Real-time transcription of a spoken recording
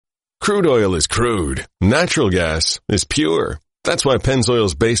Crude oil is crude. Natural gas is pure. That's why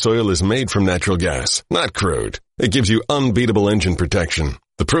Pennzoil's base oil is made from natural gas, not crude. It gives you unbeatable engine protection.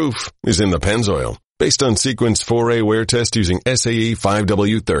 The proof is in the Pennzoil, based on Sequence 4A wear test using SAE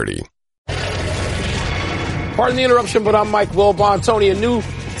 5W30. Pardon the interruption, but I'm Mike Wilbon. Tony, a new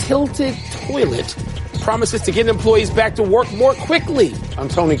tilted toilet promises to get employees back to work more quickly. I'm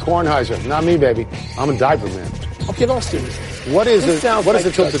Tony Kornheiser. Not me, baby. I'm a diaper man. Okay, don't seriously. What is a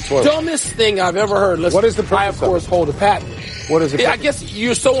tilted toilet? Dumbest thing I've ever heard. What is the purpose I, of course, hold a patent. What is it? I guess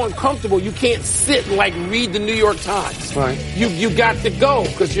you're so uncomfortable you can't sit and read the New York Times. Right. You got to go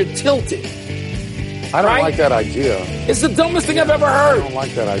because you're tilted. I don't like that idea. It's the dumbest thing I've ever heard. I don't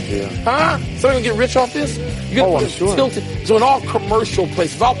like that idea. Huh? Somebody gonna get rich off this? You're gonna I'm sure. Tilted. So in all commercial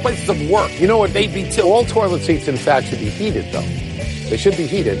places, all places of work, you know what? They'd be tilted. All toilet seats, in fact, should be heated, though. They should be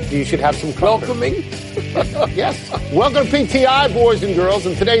heated. You should have some comfort. Welcoming? Yes. Welcome to PTI, boys and girls.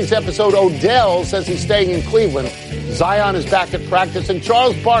 In today's episode, Odell says he's staying in Cleveland. Zion is back at practice, and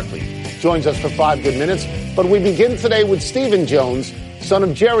Charles Barkley joins us for 5 good minutes. But we begin today with Stephen Jones, son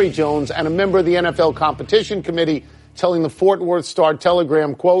of Jerry Jones, and a member of the NFL Competition Committee, telling the Fort Worth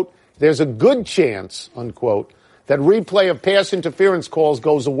Star-Telegram, quote, there's a good chance, unquote, that replay of pass interference calls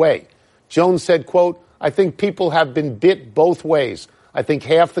goes away. Jones said, quote, I think people have been bit both ways. I think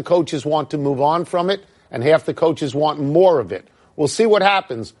half the coaches want to move on from it, and half the coaches want more of it. We'll see what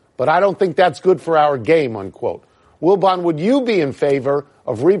happens, but I don't think that's good for our game, unquote. Wilbon, would you be in favor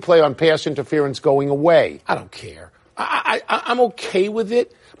of replay on pass interference going away? I don't care. I'm okay with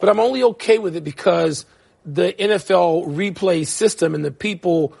it, but I'm only okay with it because the NFL replay system and the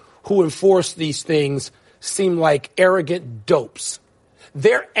people who enforce these things seem like arrogant dopes.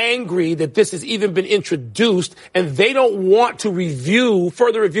 They're angry that this has even been introduced, and they don't want to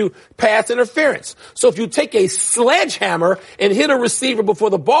further review pass interference. So if you take a sledgehammer and hit a receiver before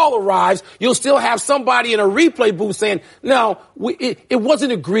the ball arrives, you'll still have somebody in a replay booth saying, no, it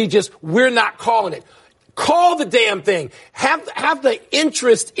wasn't egregious. We're not calling it. Call the damn thing. Have the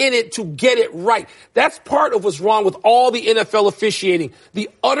interest in it to get it right. That's part of what's wrong with all the NFL officiating. The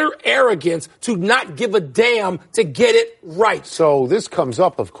utter arrogance to not give a damn to get it right. So this comes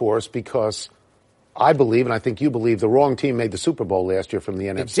up, of course, because I believe, and I think you believe, the wrong team made the Super Bowl last year from the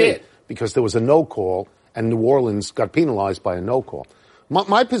NFC. It did. Because there was a no call, and New Orleans got penalized by a no call.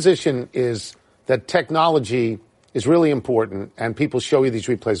 My position is that technology is really important, and people show you these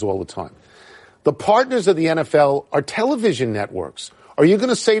replays all the time. The partners of the NFL are television networks. Are you going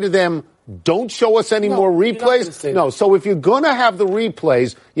to say to them, don't show us any more replays? No. So if you're going to have the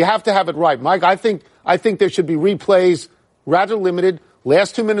replays, you have to have it right. Mike, I think there should be replays rather limited,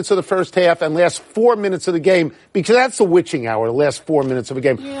 last 2 minutes of the first half and last 4 minutes of the game, because that's the witching hour, the last 4 minutes of a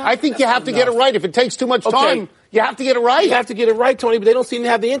game. Yeah, I think you have to get it right. If it takes too much time, you have to get it right. You have to get it right, Tony, but they don't seem to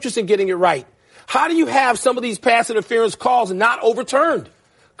have the interest in getting it right. How do you have some of these pass interference calls not overturned?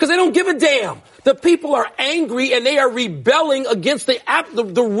 Because they don't give a damn. The people are angry and they are rebelling against the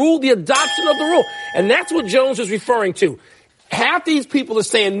rule, the adoption of the rule. And that's what Jones is referring to. Half these people are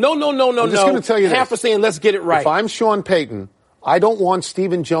saying, no. I'm just going to tell you Half are saying, let's get it right. If I'm Sean Payton, I don't want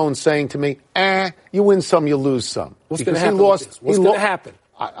Stephen Jones saying to me, you win some, you lose some. What's going to happen? What's going to happen?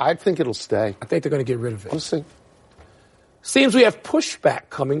 I think it'll stay. I think they're going to get rid of it. We'll see. Seems we have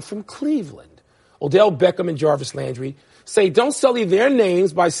pushback coming from Cleveland. Odell Beckham and Jarvis Landry say don't sully their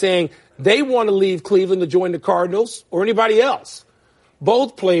names by saying they want to leave Cleveland to join the Cardinals or anybody else.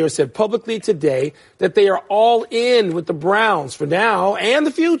 Both players said publicly today that they are all in with the Browns for now and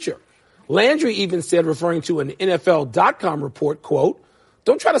the future. Landry even said, referring to an NFL.com report, quote,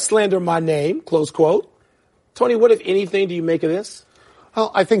 don't try to slander my name, close quote. Tony, what, if anything, do you make of this?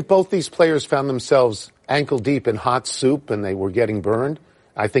 Well, I think both these players found themselves ankle deep in hot soup and they were getting burned.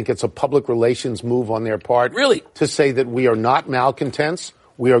 I think it's a public relations move on their part. Really? To say that we are not malcontents.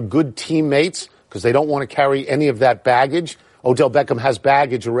 We are good teammates because they don't want to carry any of that baggage. Odell Beckham has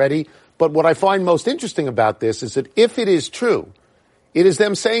baggage already. But what I find most interesting about this is that if it is true, it is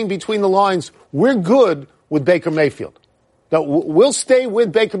them saying between the lines, we're good with Baker Mayfield. No, we'll stay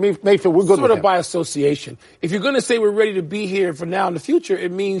with Baker Mayfield. We're good sort with of him. By association. If you're going to say we're ready to be here for now and the future,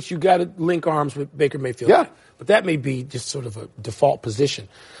 it means you got to link arms with Baker Mayfield. Yeah. But that may be just sort of a default position.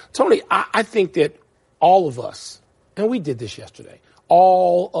 Tony, I think that all of us, and we did this yesterday,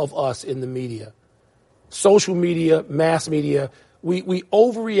 all of us in the media, social media, mass media, we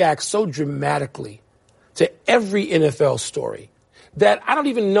overreact so dramatically to every NFL story that I don't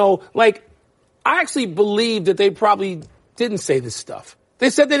even know, I actually believe that they probably didn't say this stuff.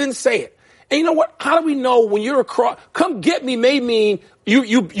 They said they didn't say it. And you know what? How do we know when you're across? Come get me may mean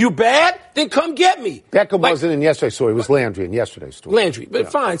you bad? Then come get me. Beckham wasn't in yesterday's story. It was Landry in yesterday's story. Landry,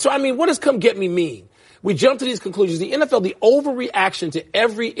 but fine. So, I mean, what does come get me mean? We jump to these conclusions. The NFL, the overreaction to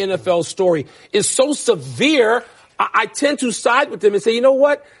every NFL story is so severe, I tend to side with them and say, you know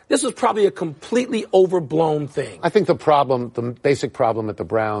what? This was probably a completely overblown thing. I think the basic problem at the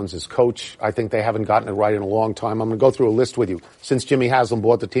Browns is coach. I think they haven't gotten it right in a long time. I'm going to go through a list with you. Since Jimmy Haslam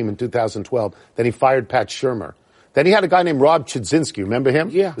bought the team in 2012, then he fired Pat Shurmur. Then he had a guy named Rob Chudzinski. Remember him?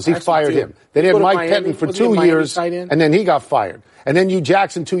 Yeah. He fired him. Then he had Mike Pettin for 2 years, and then he got fired. And then Hugh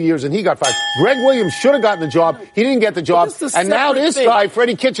Jackson 2 years, and he got fired. Greg Williams should have gotten the job. He didn't get the job. And now this guy,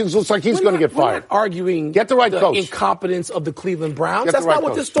 Freddie Kitchens, looks like he's going to get fired. We're not arguing get the right coach. Incompetence of the Cleveland Browns. That's not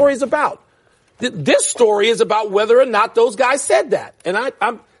what this story is about. This story is about whether or not those guys said that. And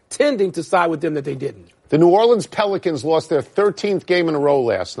I'm tending to side with them that they didn't. The New Orleans Pelicans lost their 13th game in a row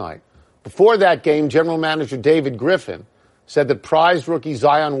last night. Before that game, general manager David Griffin said that prized rookie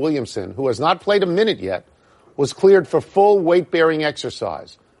Zion Williamson, who has not played a minute yet, was cleared for full weight-bearing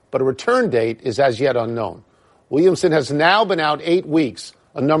exercise, but a return date is as yet unknown. Williamson has now been out 8 weeks,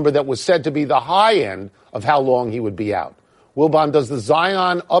 a number that was said to be the high end of how long he would be out. Wilbon, does the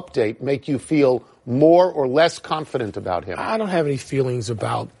Zion update make you feel more or less confident about him? I don't have any feelings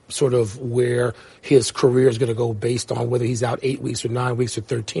about sort of where his career is going to go based on whether he's out 8 weeks or 9 weeks or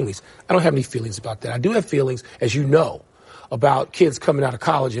 13 weeks. I don't have any feelings about that. I do have feelings, as you know, about kids coming out of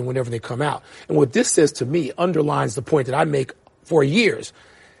college and whenever they come out. And what this says to me underlines the point that I make for years.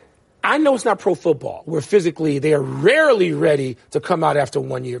 I know it's not pro football, where physically they are rarely ready to come out after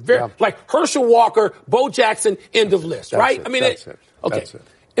 1 year. Like Herschel Walker, Bo Jackson, end of list, right? That's it. Okay. That's it.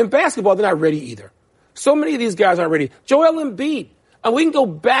 In basketball, they're not ready either. So many of these guys aren't ready. Joel Embiid. And we can go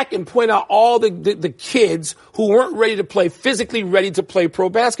back and point out all the kids who weren't ready to play, physically ready to play pro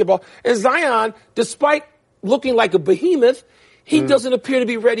basketball. And Zion, despite looking like a behemoth, he doesn't appear to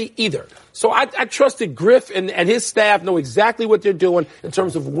be ready either. So I trusted Griff and his staff know exactly what they're doing in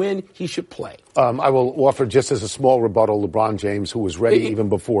terms of when he should play. I will offer just as a small rebuttal, LeBron James, who was ready even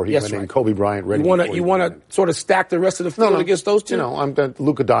before he went in, Kobe Bryant ready. You want to sort of stack the rest of the field against those two? I'm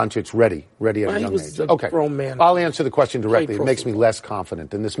Luka Doncic ready at a young age. Okay, grown man. I'll answer the question directly. It makes me less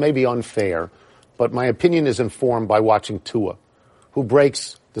confident, and this may be unfair, but my opinion is informed by watching Tua, who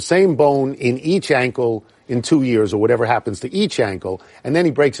breaks the same bone in each ankle in 2 years or whatever happens to each ankle, and then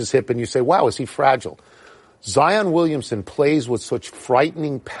he breaks his hip and you say, wow, is he fragile? Zion Williamson plays with such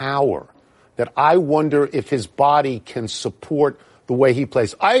frightening power that I wonder if his body can support the way he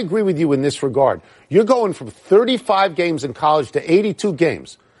plays. I agree with you in this regard. You're going from 35 games in college to 82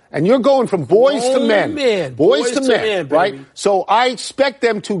 games. And you're going from boys to men. Boys to men, right? So I expect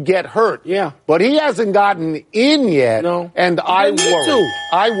them to get hurt. Yeah. But he hasn't gotten in yet. No. And I worry.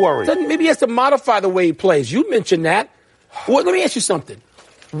 I worry. Maybe he has to modify the way he plays. You mentioned that. Well, let me ask you something.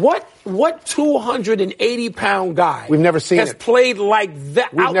 What 280-pound guy We've never seen has played like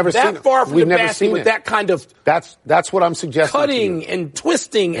that? We've never seen that far from We've the never basket seen with it. that kind of That's what I'm suggesting. Cutting and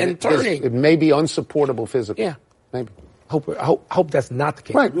twisting and turning. It may be unsupportable physically. Yeah. Maybe. I hope that's not the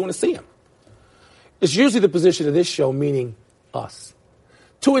case. Right. We want to see him. It's usually the position of this show, meaning us,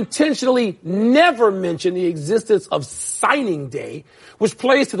 to intentionally never mention the existence of signing day, which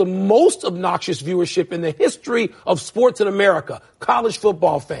plays to the most obnoxious viewership in the history of sports in America, college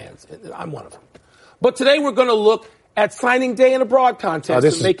football fans. I'm one of them. But today we're going to look at signing day in a broad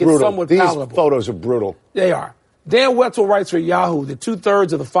context to make it somewhat palatable. These photos are brutal. They are. Dan Wetzel writes for Yahoo that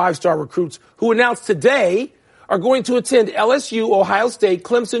 2/3 of the 5-star recruits who announced today are going to attend LSU, Ohio State,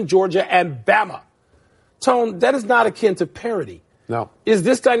 Clemson, Georgia, and Bama. Tone, that is not akin to parity. No. Is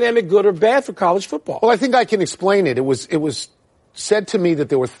this dynamic good or bad for college football? Well, I think I can explain it. It was said to me that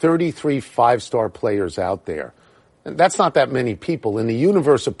there were 33 5-star players out there. And that's not that many people. In the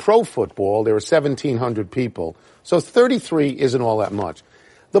universe of pro football, there are 1,700 people. So 33 isn't all that much.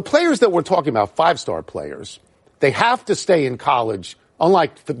 The players that we're talking about, 5-star players, they have to stay in college.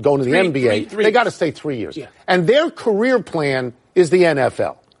 Unlike going to the NBA, they got to stay 3 years. Yeah. And their career plan is the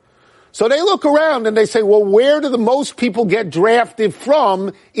NFL. So they look around and they say, well, where do the most people get drafted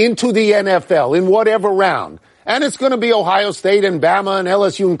from into the NFL in whatever round? And it's going to be Ohio State and Bama and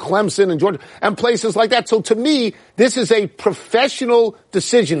LSU and Clemson and Georgia and places like that. So to me, this is a professional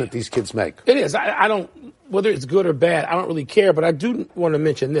decision that these kids make. It is. I don't, whether it's good or bad, I don't really care. But I do want to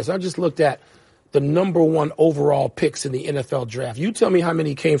mention this. I just looked at the number 1 overall picks in the NFL draft. You tell me how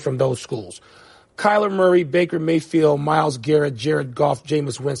many came from those schools. Kyler Murray, Baker Mayfield, Myles Garrett, Jared Goff,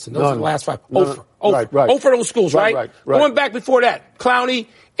 Jameis Winston. Those are the last 5. Over for those schools, right? Going back before that, Clowney,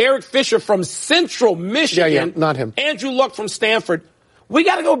 Eric Fisher from Central Michigan. Yeah, not him. Andrew Luck from Stanford. We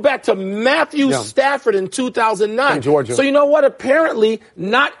got to go back to Matthew Stafford in 2009. In Georgia. So you know what? Apparently,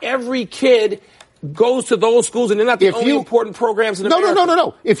 not every kid goes to those schools, and they're not the only important programs in America.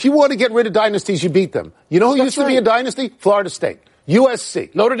 No. If you want to get rid of dynasties, you beat them. You know who used to be a dynasty? Florida State.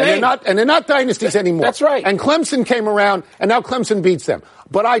 USC. Notre Dame. And they're not dynasties anymore. That's right. And Clemson came around, and now Clemson beats them.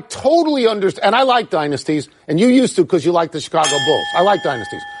 But I totally understand, and I like dynasties, and you used to because you like the Chicago Bulls. I like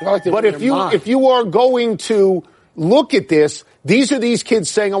dynasties. But if you are going to look at this, these are these kids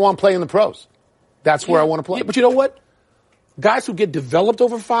saying, I want to play in the pros. That's where I want to play. Yeah, but you know what? Guys who get developed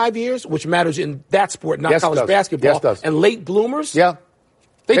over 5 years, which matters in that sport, not college basketball, and late bloomers,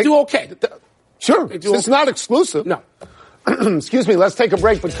 they do okay. Sure. It's not exclusive. No. Excuse me, let's take a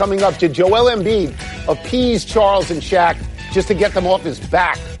break. But coming up, did Joel Embiid appease Charles and Shaq just to get them off his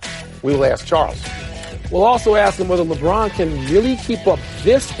back? We will ask Charles. We'll also ask him whether LeBron can really keep up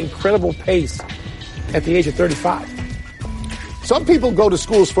this incredible pace at the age of 35. Some people go to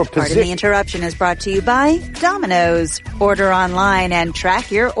schools for position. Pardon the interruption is brought to you by Domino's. Order online and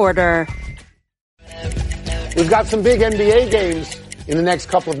track your order. We've got some big NBA games in the next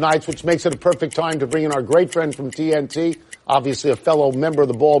couple of nights, which makes it a perfect time to bring in our great friend from TNT, obviously a fellow member of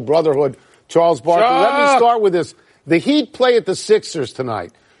the Ball Brotherhood, Charles Barkley. Let me start with this. The Heat play at the Sixers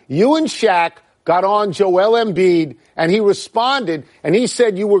tonight. You and Shaq got on Joel Embiid, and he responded, and he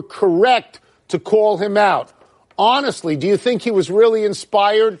said you were correct to call him out. Honestly, do you think he was really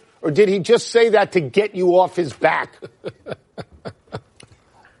inspired, or did he just say that to get you off his back?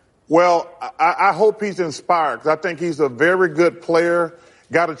 Well, I hope he's inspired, because I think he's a very good player,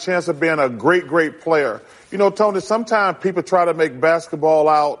 got a chance of being a great, great player. You know, Tony, sometimes people try to make basketball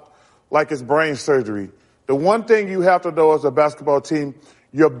out like it's brain surgery. The one thing you have to know as a basketball team,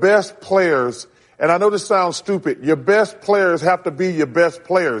 your best players, and I know this sounds stupid, your best players have to be your best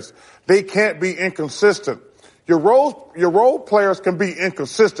players. They can't be inconsistent. Your role players can be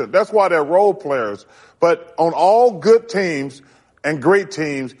inconsistent. That's why they're role players. But on all good teams and great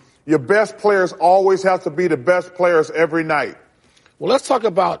teams, your best players always have to be the best players every night. Well, let's talk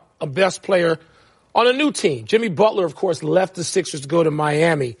about a best player on a new team. Jimmy Butler, of course, left the Sixers to go to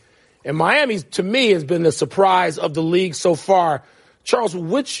Miami. And Miami, to me, has been the surprise of the league so far. Charles,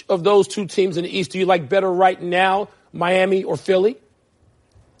 which of those two teams in the East do you like better right now, Miami or Philly?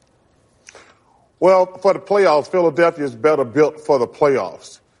 Well, for the playoffs, Philadelphia is better built for the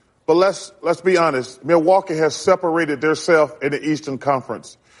playoffs. But let's be honest. Milwaukee has separated themselves in the Eastern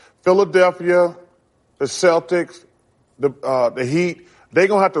Conference. Philadelphia, the Celtics, the Heat, they're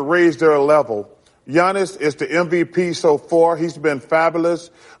going to have to raise their level. Giannis is the MVP so far. He's been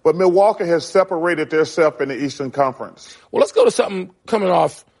fabulous. But Milwaukee has separated themselves in the Eastern Conference. Well, let's go to something coming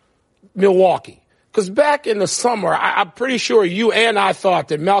off Milwaukee. Because back in the summer, I'm pretty sure you and I thought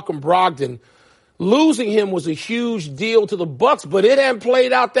that Malcolm Brogdon, losing him was a huge deal to the Bucks, but it hasn't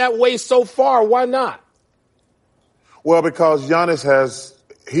played out that way so far. Why not? Well, because Giannis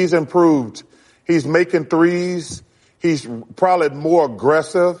he's improved. He's making threes. He's probably more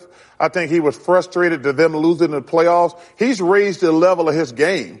aggressive. I think he was frustrated to them losing in the playoffs. He's raised the level of his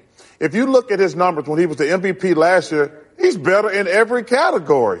game. If you look at his numbers when he was the MVP last year, he's better in every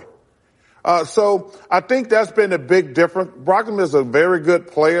category. So I think that's been a big difference. Brogdon is a very good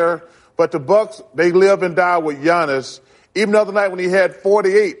player, but the Bucks, they live and die with Giannis. Even the other night when he had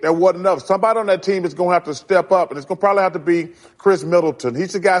 48, that wasn't enough. Somebody on that team is going to have to step up, and it's going to probably have to be Chris Middleton.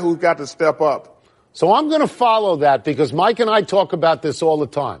 He's the guy who's got to step up. So I'm going to follow that because Mike and I talk about this all the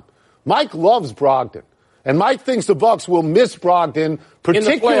time. Mike loves Brogdon, and Mike thinks the Bucks will miss Brogdon,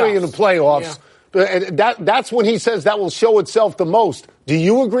 particularly in the playoffs. Yeah. That's when he says that will show itself the most. Do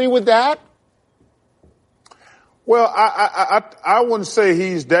you agree with that? Well, I wouldn't say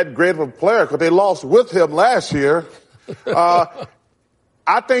he's that great of a player because they lost with him last year. I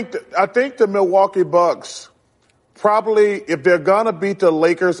think the Milwaukee Bucks probably, if they're going to beat the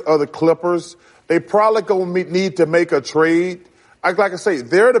Lakers or the Clippers, they probably going to need to make a trade. Like I say,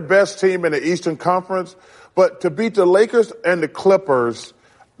 they're the best team in the Eastern Conference, but to beat the Lakers and the Clippers,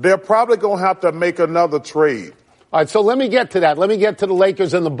 they're probably going to have to make another trade. All right, so let me get to that. Let me get to the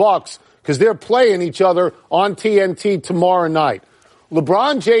Lakers and the Bucks because they're playing each other on TNT tomorrow night.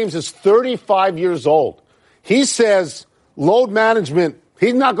 LeBron James is 35 years old. He says load management,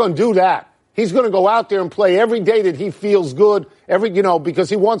 he's not going to do that. He's going to go out there and play every day that he feels good, because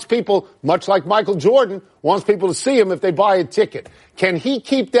he wants people, much like Michael Jordan, wants people to see him if they buy a ticket. Can he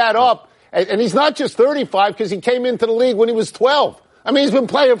keep that up? And he's not just 35 because he came into the league when he was 12. I mean, he's been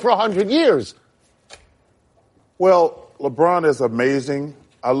playing for 100 years. Well, LeBron is amazing.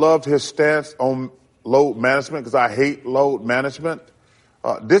 I loved his stance on load management because I hate load management.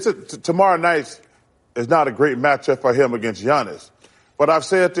 Tomorrow night is not a great matchup for him against Giannis. But I've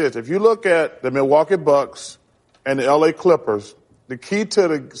said this. If you look at the Milwaukee Bucks and the L.A. Clippers, the key to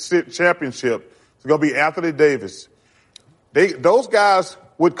the championship is going to be Anthony Davis. Those guys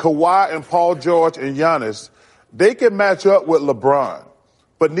with Kawhi and Paul George and Giannis, they can match up with LeBron.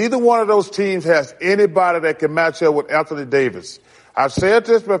 But neither one of those teams has anybody that can match up with Anthony Davis. I've said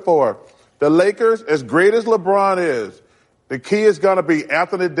this before. The Lakers, as great as LeBron is, the key is going to be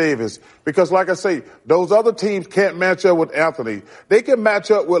Anthony Davis. Because like I say, those other teams can't match up with Anthony. They can match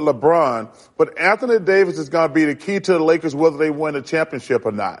up with LeBron, but Anthony Davis is going to be the key to the Lakers whether they win a championship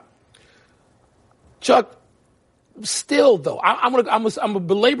or not. Chuck, still though, I'm gonna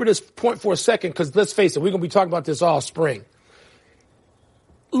belabor this point for a second because let's face it, we're gonna be talking about this all spring.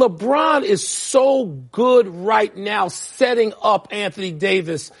 LeBron is so good right now setting up Anthony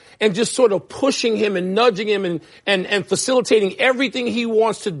Davis and just sort of pushing him and nudging him and facilitating everything he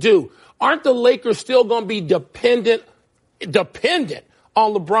wants to do. Aren't the Lakers still going to be dependent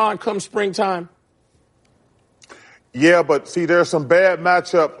on LeBron come springtime? Yeah, but see, there's some bad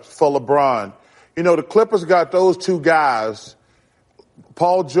matchups for LeBron. You know, the Clippers got those two guys,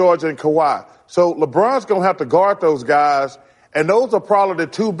 Paul George and Kawhi. So LeBron's going to have to guard those guys. And those are probably the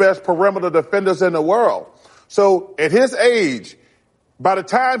two best perimeter defenders in the world. So at his age, by the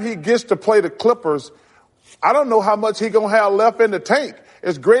time he gets to play the Clippers, I don't know how much he's going to have left in the tank.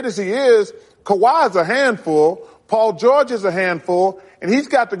 As great as he is, Kawhi's a handful, Paul George is a handful, and he's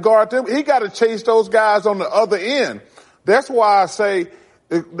got to guard them. He got to chase those guys on the other end. That's why I say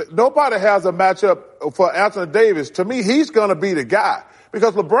nobody has a matchup for Anthony Davis. To me, he's going to be the guy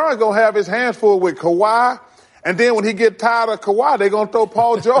because LeBron's going to have his hands full with Kawhi. And then when he get tired of Kawhi, they're going to throw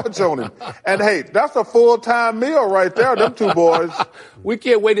Paul George on him. And, hey, that's a full-time meal right there, them two boys. We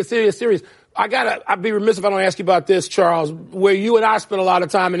can't wait to see this series. I'd be remiss if I don't ask you about this, Charles. Where you and I spent a lot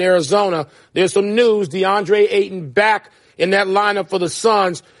of time in Arizona, there's some news. DeAndre Ayton back in that lineup for the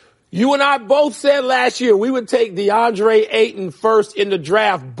Suns. You and I both said last year we would take DeAndre Ayton first in the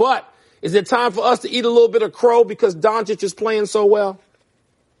draft. But is it time for us to eat a little bit of crow because Doncic is playing so well?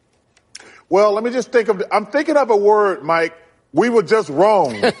 Well, let me just I'm thinking of a word, Mike. We were just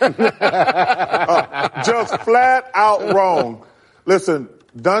wrong. Just flat out wrong. Listen,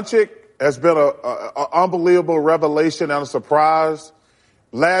 Doncic has been an unbelievable revelation and a surprise.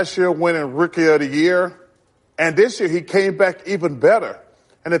 Last year winning Rookie of the Year. And this year he came back even better.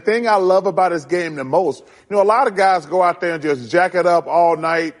 And the thing I love about his game the most, you know, a lot of guys go out there and just jack it up all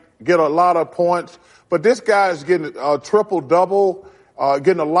night, get a lot of points. But this guy is getting a triple-double.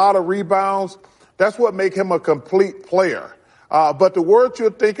 Getting a lot of rebounds. That's what makes him a complete player. But the word you're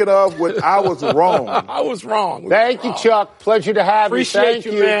thinking of, I was wrong. I was wrong. Thank you, Chuck. Pleasure to have you. Thank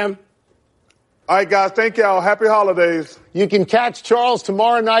you, man. All right, guys. Thank y'all. Happy holidays. You can catch Charles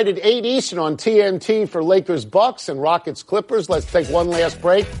tomorrow night at 8 Eastern on TNT for Lakers Bucks and Rockets Clippers. Let's take one last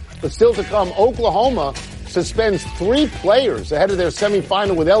break. But still to come, Oklahoma suspends 3 players ahead of their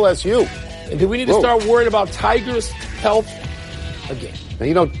semifinal with LSU. And do we need to start worrying about Tiger's health again? Now,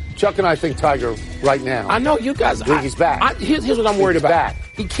 you know, Chuck and I think Tiger right now. I know you guys. He's back. Here's what I'm worried about. Back.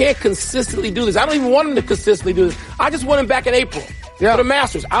 He can't consistently do this. I don't even want him to consistently do this. I just want him back in April for the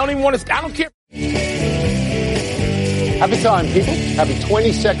Masters. I don't even want to. I don't care. Happy time, people. Happy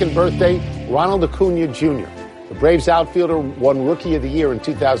 22nd birthday, Ronald Acuna Jr. The Braves outfielder won Rookie of the Year in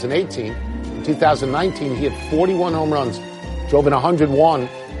 2018. In 2019, he had 41 home runs, drove in 101,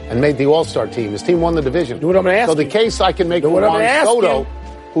 and made the All-Star team. His team won the division. Do what I'm going to ask So the case I can make for Juan Soto,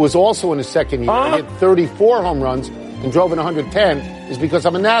 who was also in his second year, and hit 34 home runs and drove in 110, is because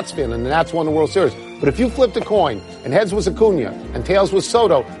I'm a Nats fan, and the Nats won the World Series. But if you flipped a coin, and heads was Acuna, and tails was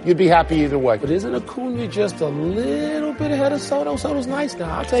Soto, you'd be happy either way. But isn't Acuna just a little bit ahead of Soto? Soto's nice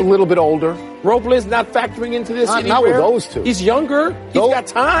now. I'll take a little bit older. Robles not factoring into this anywhere. Not with those two. He's younger. He's got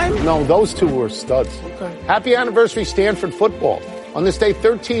time. No, those two were studs. Okay. Happy anniversary, Stanford football. On this day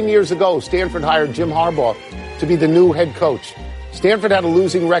 13 years ago, Stanford hired Jim Harbaugh to be the new head coach. Stanford had a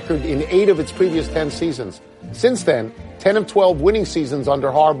losing record in 8 of its previous 10 seasons. Since then, 10 of 12 winning seasons under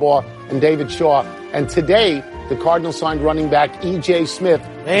Harbaugh and David Shaw. And today, the Cardinals signed running back E.J. Smith,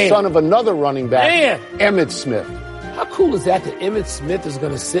 son of another running back, Emmitt Smith. How cool is that Emmitt Smith is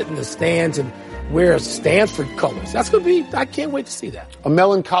going to sit in the stands and wear Stanford colors? That's going to be, I can't wait to see that. A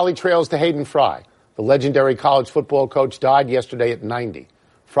melancholy trails to Hayden Fry. The legendary college football coach died yesterday at 90.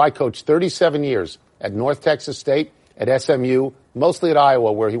 Fry coached 37 years at North Texas State, at SMU, mostly at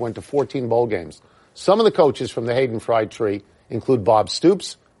Iowa, where he went to 14 bowl games. Some of the coaches from the Hayden Fry tree include Bob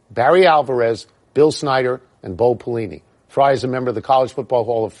Stoops, Barry Alvarez, Bill Snyder, and Bo Pelini. Fry is a member of the College Football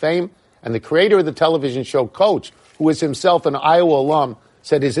Hall of Fame, and the creator of the television show Coach, who is himself an Iowa alum,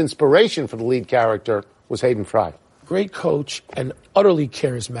 said his inspiration for the lead character was Hayden Fry. great coach and utterly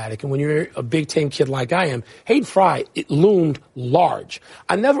charismatic. And when you're a Big Ten kid like I am, Hayden Fry, it loomed large.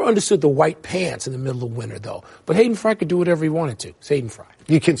 I never understood the white pants in the middle of winter, though. But Hayden Fry could do whatever he wanted to. It's Hayden Fry.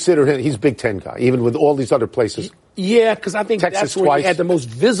 You consider him, he's a Big Ten guy, even with all these other places. Yeah, because I think Texas that's where twice. he had the most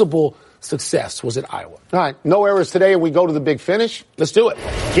visible success was at Iowa. All right, no errors today, and we go to the big finish. Let's do it.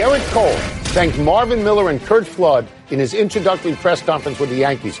 Garrett Cole thanked Marvin Miller and Kurt Flood in his introductory press conference with the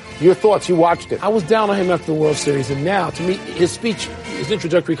Yankees. Your thoughts? You watched it. I was down on him after the World Series, and now, to me, his speech, his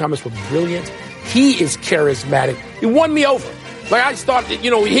introductory comments were brilliant. He is charismatic. He won me over. Like, I just thought, he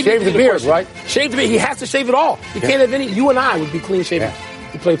shaved the beard, right? Shaved the beard. He has to shave it all. He can't have any. You and I would be clean shaven.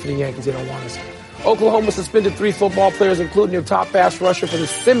 Yeah. He played for the Yankees. They don't want us. Oklahoma suspended 3 football players, including their top pass rusher for the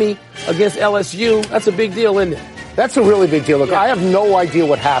semi against LSU. That's a big deal, isn't it? That's a really big deal. Look, Yeah. I have no idea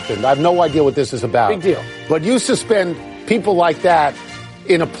what happened. I have no idea what this is about. Big deal. But you suspend people like that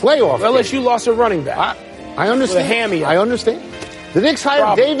in a playoff game. LSU lost a running back. I understand. With a hammy. I understand. The Knicks hired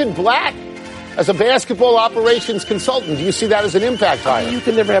Problem. David Black as a basketball operations consultant. Do you see that as an impact hire? You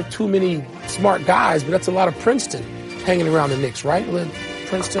can never have too many smart guys, but that's a lot of Princeton hanging around the Knicks, right?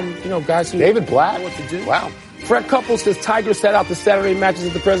 Princeton, guys who David Black? know what to do. Wow. Fred Couples says Tiger sat out the Saturday matches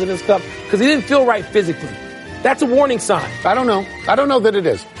at the President's Cup because he didn't feel right physically. That's a warning sign. I don't know. I don't know that it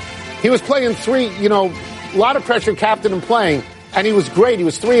is. He was playing a lot of pressure, captain and playing, and he was great. He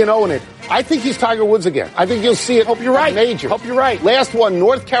was 3-0 in it. I think he's Tiger Woods again. I think you'll see it. Hope you're right. Major. Hope you're right. Last one,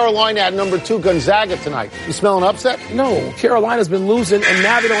 North Carolina at number 2, Gonzaga tonight. You smell an upset? No, Carolina's been losing, and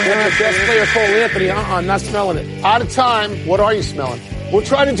now they don't have their best player, Cole Anthony. I'm not smelling it. Out of time. What are you smelling? We'll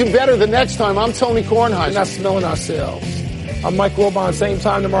try to do better the next time. I'm Tony Kornheiser. We're not smelling ourselves. I'm Mike Wilbon. Same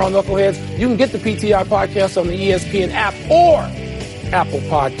time tomorrow, Knuckleheads. You can get the PTI podcast on the ESPN app or Apple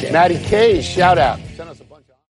Podcast. Matty K, shout out.